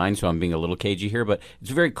in your mind, so I'm being a little cagey here, but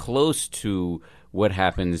it's very close to what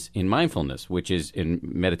happens in mindfulness, which is in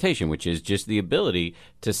meditation, which is just the ability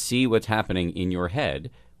to see what's happening in your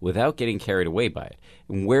head without getting carried away by it.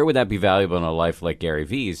 And where would that be valuable in a life like Gary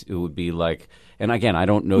Vee's? It would be like, and again, I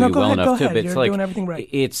don't know you well enough to, but it's You're like, doing everything right.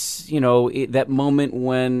 It's, that moment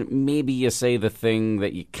when maybe you say the thing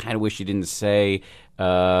that you kind of wish you didn't say.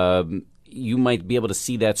 You might be able to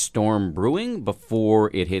see that storm brewing before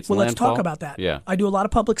it hits landfall. Well, let's talk about that. Yeah. I do a lot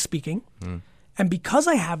of public speaking. And because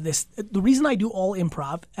I have this, the reason I do all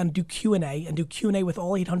improv and do Q&A and do Q&A with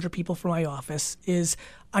all 800 people from my office is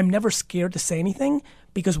I'm never scared to say anything,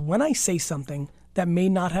 because when I say something that may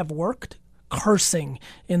not have worked, cursing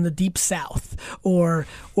in the deep south or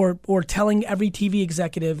telling every TV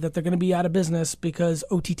executive that they're going to be out of business because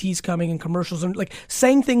OTT's coming and commercials, and like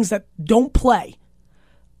saying things that don't play,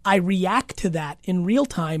 I react to that in real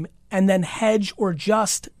time and then hedge or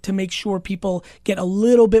adjust to make sure people get a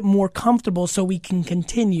little bit more comfortable so we can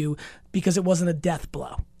continue, because it wasn't a death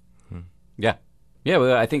blow. Yeah. Yeah,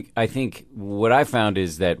 well, I think what I found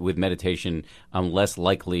is that with meditation, I'm less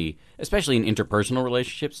likely, especially in interpersonal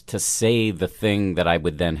relationships, to say the thing that I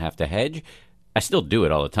would then have to hedge. I still do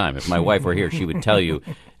it all the time. If my wife were here, she would tell you,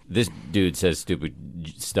 this dude says stupid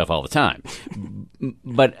stuff all the time.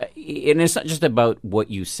 But and it's not just about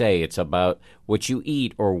what you say. It's about what you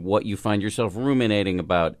eat or what you find yourself ruminating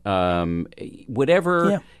about. Whatever.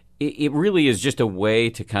 Yeah. It really is just a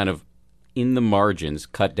way to kind of, in the margins,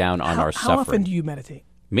 cut down on our suffering. How often do you meditate?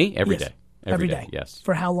 Me? Every Yes. day. Every day. Yes.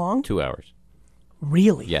 For how long? 2 hours.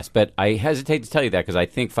 Really? Yes, but I hesitate to tell you that because I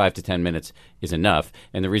think 5 to 10 minutes is enough.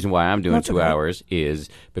 And the reason why I'm doing That's 2 okay. hours is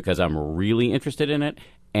because I'm really interested in it.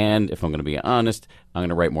 And if I'm going to be honest, I'm going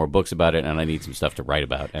to write more books about it, and I need some stuff to write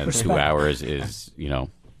about. And Respect. 2 hours is,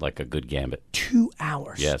 like a good gambit. 2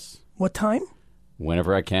 hours? Yes. What time?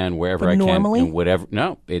 Whenever I can, wherever But I can, normally? and whatever.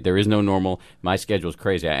 No, there is no normal. My schedule is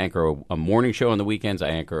crazy. I anchor a morning show on the weekends. I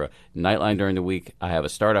anchor a nightline during the week. I have a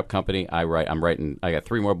startup company. I'm writing. I got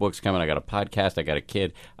 3 more books coming. I got a podcast. I got a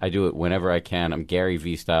kid. I do it whenever I can. I'm Gary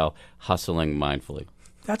V style, hustling mindfully.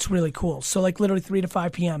 That's really cool. So like literally 3 to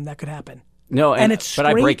 5 p.m. that could happen. No, and it's but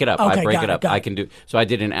I straight? break it up. Okay, I break got it up. I can do. So I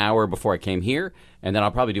did an hour before I came here, and then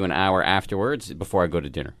I'll probably do an hour afterwards before I go to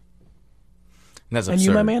dinner. That's And absurd.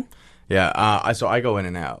 you, my man? Yeah, so I go in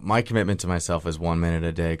and out. My commitment to myself is 1 minute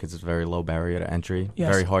a day because it's a very low barrier to entry.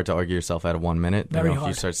 Yes. Very hard to argue yourself out of 1 minute. Very If hard.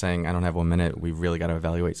 you start saying, I don't have 1 minute, we really got to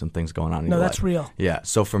evaluate some things going on in No, your that's life. real. Yeah,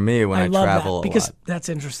 so for me, when I love travel that because a lot, that's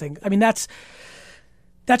interesting. I mean, that's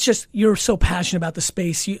just, you're so passionate about the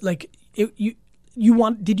space. You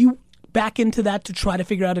want, did you back into that to try to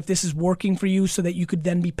figure out if this is working for you so that you could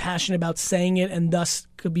then be passionate about saying it and thus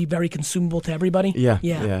could be very consumable to everybody? Yeah.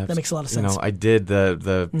 That makes a lot of sense. I did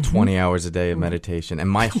the 20 hours a day of meditation, and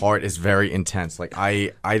my heart is very intense. Like,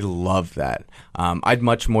 I love that. I'd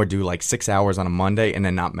much more do like 6 hours on a Monday and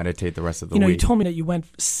then not meditate the rest of the week. You told me that you went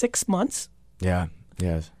 6 months. Yeah,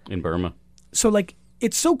 yes. In Burma. So like,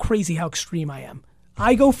 it's so crazy how extreme I am.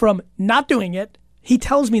 I go from not doing it. He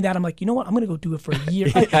tells me that. I'm like, you know what? I'm going to go do it for a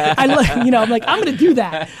year. I'm like, I'm going to do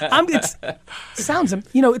that.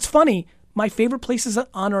 It's funny. My favorite places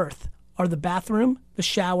on earth are the bathroom, the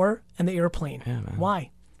shower, and the airplane. Yeah, man.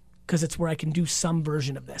 Why? Because it's where I can do some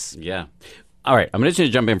version of this. Yeah. All right, I'm just going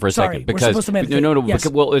to jump in for a Sorry, second we're because supposed to meditate. no. Yes.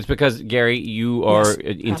 Well, it's because Gary, you are Yes,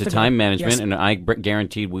 into have to time go. management, Yes. and I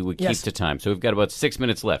guaranteed we would keep Yes. to time. So we've got about 6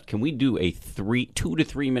 minutes left. Can we do a 2 to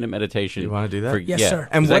 3 minute meditation? You wanna do that? Yes, yeah. sir.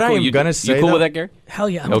 And Is that what cool? I am gonna say, you cool though- with that, Gary?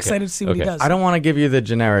 Hell yeah. I'm Okay. excited to see what he Okay. does. I don't want to give you the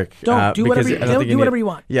generic. Don't. Do whatever because you- I don't think do need whatever it. you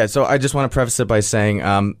want. Yeah, so I just want to preface it by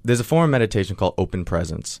saying there's a form of meditation called open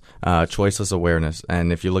presence, choiceless awareness.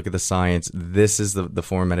 And if you look at the science, this is the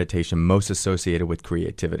form of meditation most associated with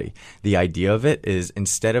creativity. The idea of it is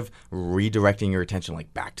instead of redirecting your attention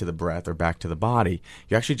like back to the breath or back to the body,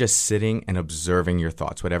 you're actually just sitting and observing your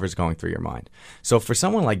thoughts, whatever's going through your mind. So for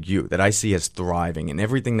someone like you that I see as thriving and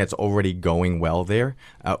everything that's already going well there,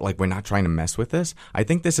 like we're not trying to mess with this, I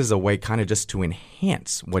think this is a way kind of just to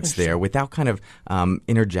enhance what's there without kind of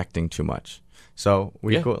interjecting too much. So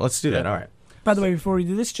cool. Let's do that. All right. By the way, before we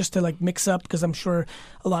do this, just to like mix up, because I'm sure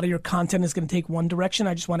a lot of your content is going to take one direction,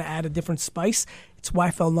 I just want to add a different spice. It's why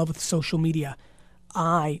I fell in love with social media.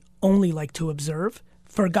 I only like to observe.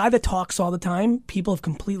 For a guy that talks all the time, people have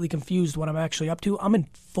completely confused what I'm actually up to. I'm in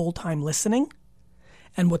full-time listening.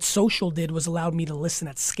 And what social did was allowed me to listen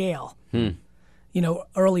at scale.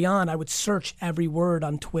 Early on, I would search every word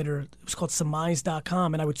on Twitter. It was called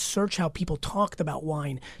surmise.com, and I would search how people talked about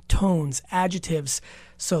wine, tones, adjectives.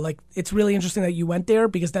 So, like, it's really interesting that you went there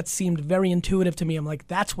because that seemed very intuitive to me. I'm like,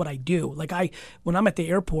 that's what I do. Like, when I'm at the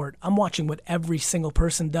airport, I'm watching what every single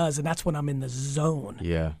person does, and that's when I'm in the zone.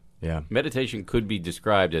 Yeah. Meditation could be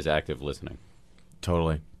described as active listening.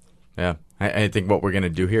 Totally. Yeah. I think what we're going to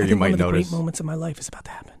do here, I you think might one of the notice. great moments of my life is about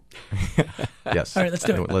to happen. Yes. All right, let's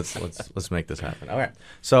do it. Let's make this happen. All right.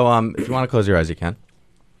 So if you want to close your eyes, you can.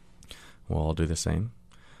 We'll all do the same.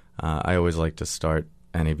 I always like to start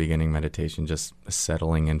any beginning meditation just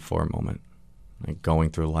settling in for a moment. Like going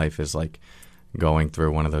through life is like going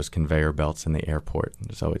through one of those conveyor belts in the airport,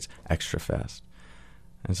 so it's extra fast.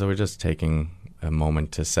 And so we're just taking a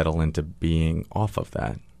moment to settle into being off of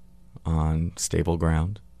that on stable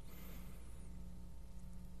ground.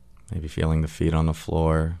 Maybe feeling the feet on the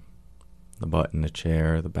floor, the butt in the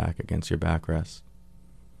chair, the back against your backrest.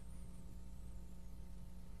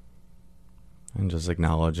 And just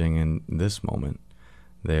acknowledging in this moment,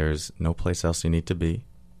 there's no place else you need to be,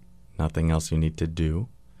 nothing else you need to do,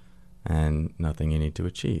 and nothing you need to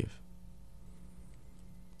achieve.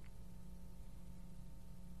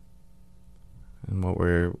 And what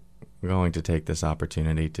we're going to take this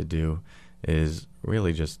opportunity to do is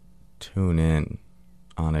really just tune in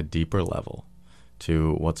on a deeper level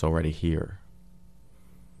to what's already here.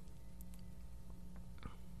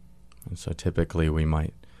 And so typically we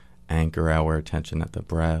might anchor our attention at the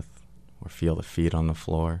breath or feel the feet on the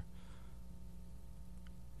floor.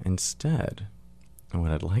 Instead,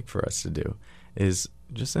 what I'd like for us to do is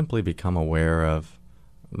just simply become aware of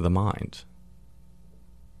the mind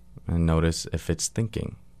and notice if it's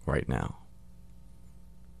thinking right now.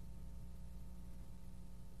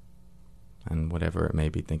 And whatever it may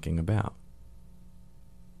be thinking about.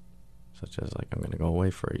 Such as like, I'm going to go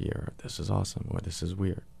away for a year, or this is awesome, or this is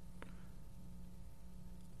weird.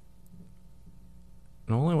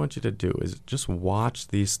 And all I want you to do is just watch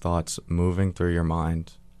these thoughts moving through your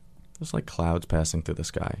mind, just like clouds passing through the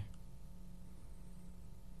sky.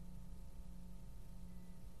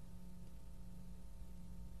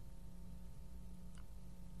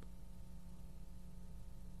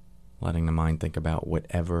 Letting the mind think about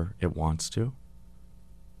whatever it wants to.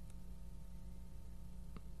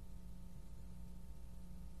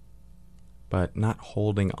 But not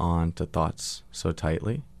holding on to thoughts so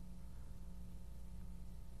tightly.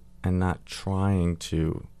 And not trying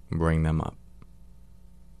to bring them up.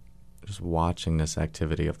 Just watching this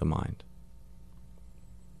activity of the mind.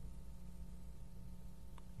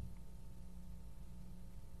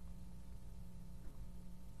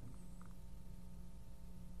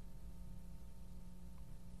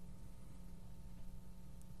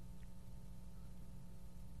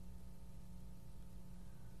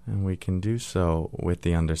 And we can do so with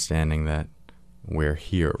the understanding that we're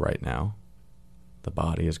here right now. The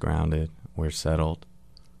body is grounded, we're settled.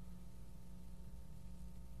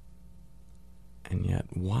 And yet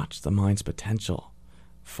watch the mind's potential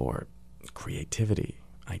for creativity,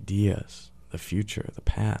 ideas, the future, the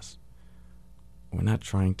past. We're not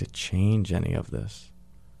trying to change any of this.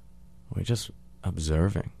 We're just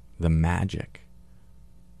observing the magic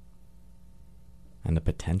and the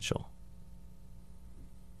potential.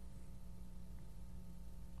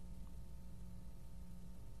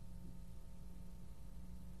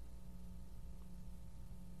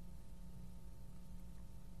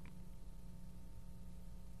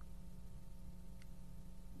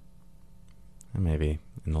 And maybe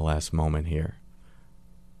in the last moment here,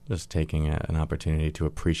 just taking an opportunity to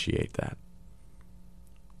appreciate that.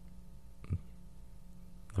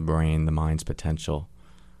 The brain, the mind's potential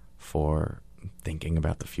for thinking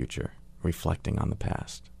about the future, reflecting on the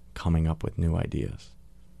past, coming up with new ideas,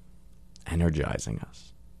 energizing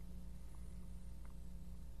us.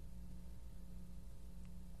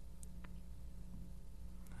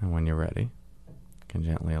 And when you're ready, you can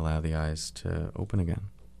gently allow the eyes to open again.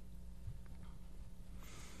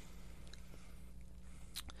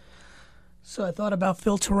 So I thought about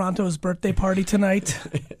Phil Toronto's birthday party tonight.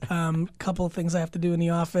 Couple of things I have to do in the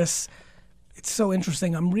office. It's so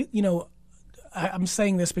interesting. I'm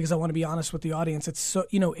saying this because I want to be honest with the audience. It's so,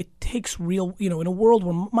 it takes real, in a world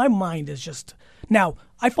where my mind is just, now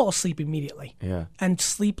I fall asleep immediately. Yeah. And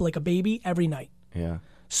sleep like a baby every night. Yeah.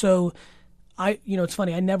 So it's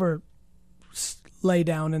funny. I never lay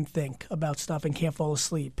down and think about stuff and can't fall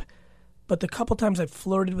asleep. But the couple times I've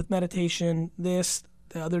flirted with meditation, the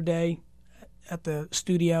other day, at the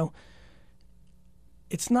studio,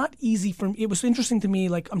 it's not easy for me. It was interesting to me,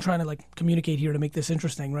 like I'm trying to communicate here to make this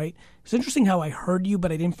interesting, right? It's interesting how I heard you,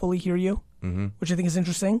 but I didn't fully hear you, which I think is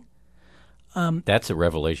interesting. That's a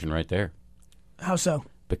revelation right there. How so?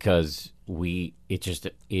 Because it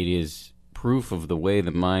is proof of the way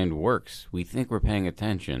the mind works. We think we're paying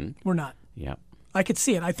attention. We're not. Yeah. I could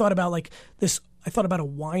see it. I thought about this I thought about a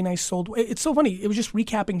wine I sold. It's so funny. It was just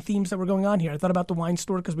recapping themes that were going on here. I thought about the wine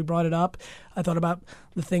store because we brought it up. I thought about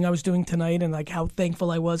the thing I was doing tonight and like how thankful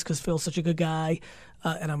I was because Phil's such a good guy,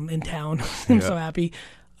 and I'm in town. I'm so happy.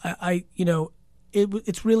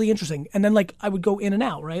 It's really interesting. And then like I would go in and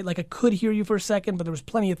out, right? Like I could hear you for a second, but there was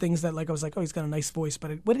plenty of things that like I was like, oh, he's got a nice voice,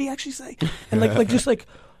 but what did he actually say? And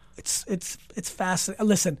it's fascinating.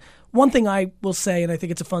 Listen, one thing I will say, and I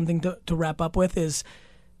think it's a fun thing to wrap up with is,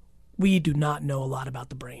 we do not know a lot about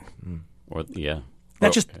the brain. Or the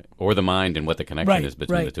mind and what the connection is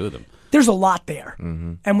between the two of them. There's a lot there.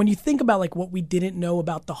 And when you think about like what we didn't know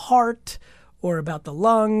about the heart or about the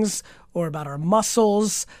lungs or about our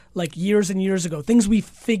muscles, like years and years ago, things we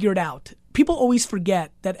figured out. People always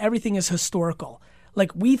forget that everything is historical.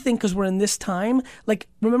 Like we think because we're in this time, like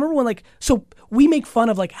remember when so we make fun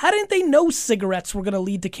of like, how didn't they know cigarettes were going to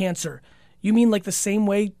lead to cancer? You mean like the same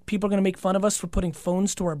way people are going to make fun of us for putting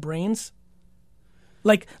phones to our brains?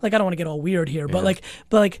 Like I don't want to get all weird here, but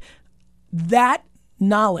that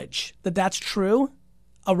knowledge that that's true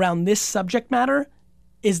around this subject matter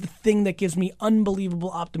is the thing that gives me unbelievable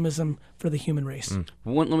optimism for the human race.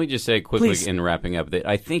 Let me just say quickly Please. in wrapping up that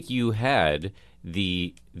I think you had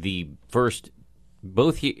the first,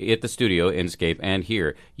 both at the studio, Inscape, and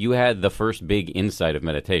here, you had the first big insight of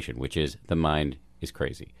meditation, which is the mind is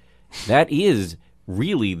crazy. That is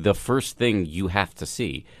really the first thing you have to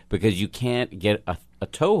see, because you can't get a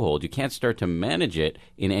toehold. You can't start to manage it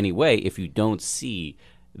in any way if you don't see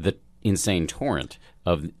the insane torrent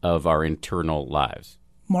of our internal lives.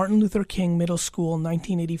 Martin Luther King Middle School,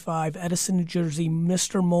 1985, Edison, New Jersey,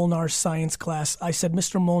 Mr. Molnar's science class. I said,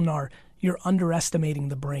 Mr. Molnar, you're underestimating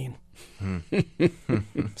the brain.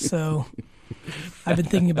 So I've been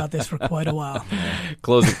thinking about this for quite a while.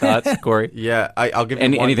 Closing thoughts, Corey? Yeah, I'll give you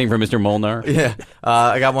anything from Mr. Molnar? Yeah,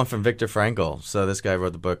 I got one from Viktor Frankl. So this guy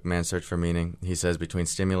wrote the book Man's Search for Meaning. He says, between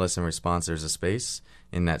stimulus and response, there's a space.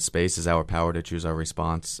 In that space is our power to choose our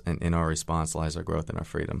response, and in our response lies our growth and our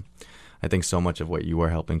freedom. I think so much of what you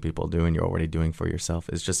are helping people do and you're already doing for yourself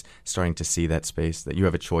is just starting to see that space, that you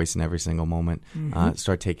have a choice in every single moment.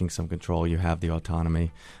 Start taking some control. You have the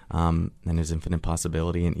autonomy, and there's infinite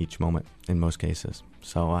possibility in each moment in most cases.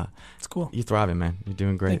 So it's cool. You're thriving, man. You're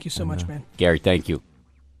doing great. Thank you so much, man. Gary, thank you.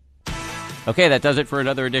 Okay, that does it for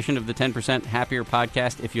another edition of the 10% Happier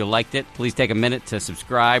podcast. If you liked it, please take a minute to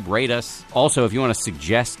subscribe, rate us. Also, if you want to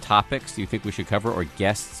suggest topics you think we should cover or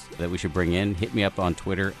guests that we should bring in, hit me up on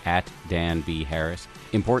Twitter at Dan B. Harris.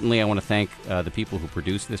 Importantly, I want to thank the people who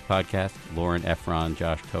produce this podcast, Lauren Efron,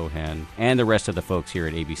 Josh Cohan, and the rest of the folks here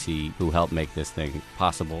at ABC who help make this thing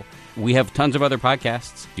possible. We have tons of other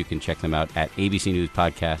podcasts. You can check them out at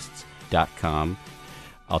abcnewspodcasts.com.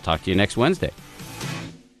 I'll talk to you next Wednesday.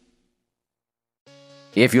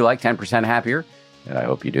 If you like 10% Happier, and I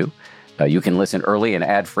hope you do, you can listen early and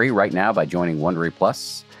ad-free right now by joining Wondery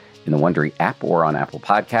Plus in the Wondery app or on Apple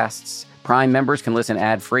Podcasts. Prime members can listen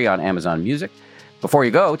ad-free on Amazon Music. Before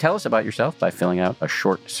you go, tell us about yourself by filling out a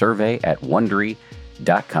short survey at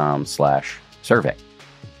Wondery.com/survey.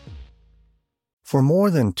 For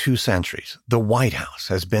more than 2 centuries, the White House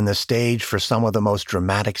has been the stage for some of the most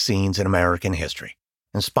dramatic scenes in American history.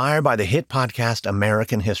 Inspired by the hit podcast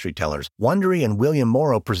American History Tellers, Wondery and William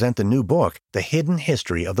Morrow present the new book, The Hidden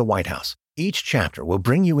History of the White House. Each chapter will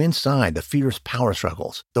bring you inside the fierce power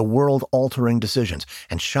struggles, the world-altering decisions,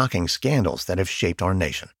 and shocking scandals that have shaped our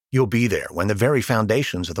nation. You'll be there when the very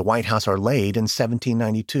foundations of the White House are laid in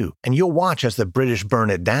 1792, and you'll watch as the British burn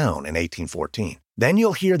it down in 1814. Then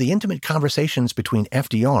you'll hear the intimate conversations between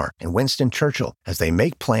FDR and Winston Churchill as they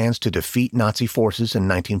make plans to defeat Nazi forces in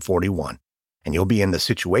 1941. And you'll be in the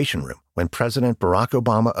Situation Room when President Barack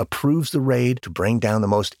Obama approves the raid to bring down the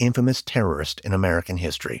most infamous terrorist in American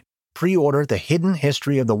history. Pre-order The Hidden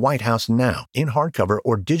History of the White House now in hardcover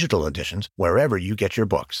or digital editions wherever you get your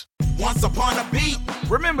books. Once upon a beat.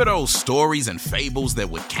 Remember those stories and fables that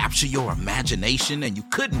would capture your imagination and you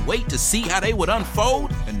couldn't wait to see how they would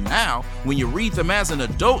unfold? And now, when you read them as an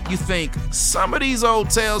adult, you think, some of these old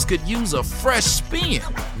tales could use a fresh spin.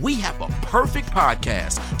 We have a perfect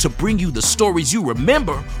podcast to bring you the stories you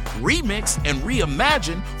remember, remix, and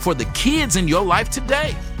reimagine for the kids in your life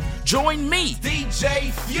today. Join me,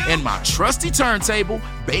 DJ Few, and my trusty turntable,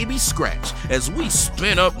 Baby Scratch, as we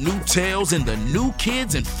spin up new tales in the New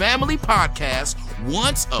Kids and Family podcast,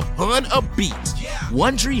 Once Upon a Beat.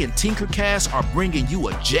 Wondery and Tinkercast are bringing you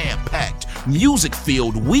a jam-packed,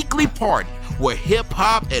 music-filled weekly party where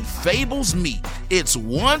hip-hop and fables meet. It's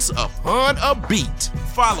Once Upon a Beat.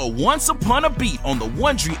 Follow Once Upon a Beat on the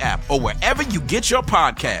Wondery app or wherever you get your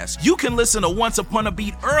podcasts. You can listen to Once Upon a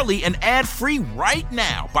Beat early and ad-free right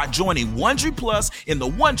now by joining Wondery Plus in the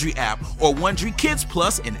Wondery app or Wondery Kids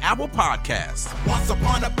Plus in Apple Podcasts. Once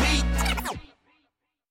Upon a Beat.